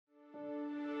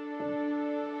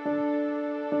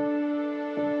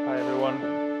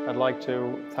I'd like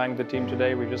to thank the team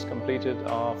today. We just completed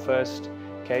our first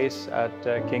case at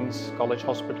King's College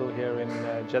Hospital here in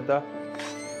Jeddah.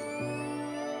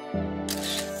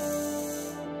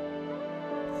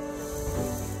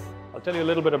 I'll tell you a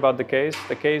little bit about the case.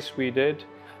 The case we did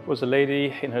was a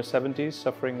lady in her 70s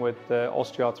suffering with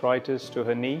osteoarthritis to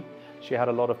her knee. She had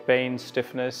a lot of pain,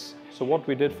 stiffness. So what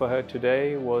we did for her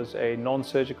today was a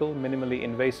non-surgical, minimally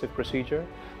invasive procedure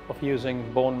of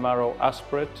using bone marrow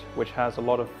aspirate, which has a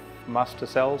lot of master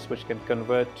cells which can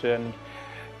convert and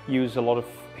use a lot of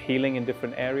healing in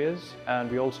different areas. And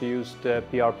we also used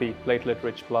PRP,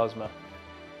 platelet-rich plasma.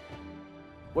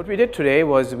 What we did today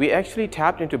was we actually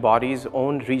tapped into body's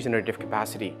own regenerative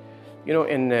capacity. You know,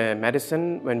 in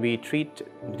medicine, when we treat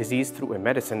disease through a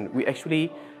medicine, we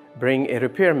actually bring a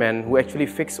repairman who actually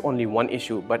fix only one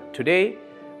issue. But today,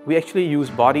 we actually use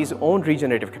body's own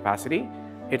regenerative capacity.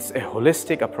 It's a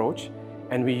holistic approach,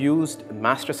 and we used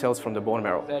master cells from the bone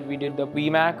marrow. We did the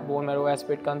BMAC, bone marrow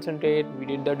aspirate concentrate, we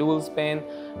did the dual spin,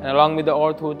 and along with the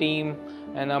ortho team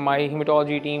and my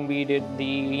hematology team, we did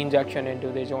the injection into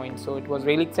the joint. So it was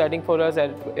really exciting for us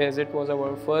as it was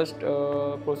our first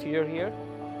procedure here.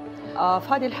 في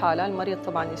هذه الحالة المريض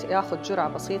طبعاً ياخذ جرعة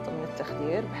بسيطة من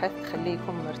التخدير بحيث تخليه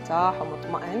يكون مرتاح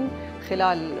ومطمئن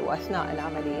خلال وأثناء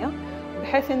العملية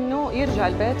بحيث إنه يرجع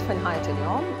البيت في نهاية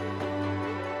اليوم.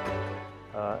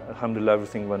 Alhamdulillah,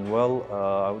 everything went well.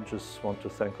 I would just want to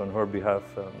thank on her behalf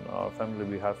and our family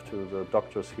behalf to the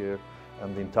doctors here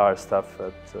and the entire staff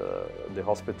at the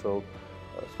hospital,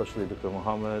 especially Dr.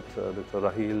 Mohammed, Dr.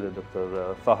 Rahil,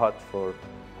 Dr. Fahad for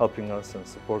helping us and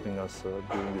supporting us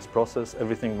during this process.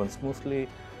 Everything went smoothly,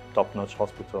 top-notch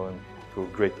hospital and to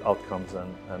great outcomes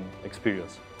and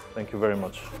experience. Thank you very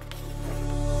much.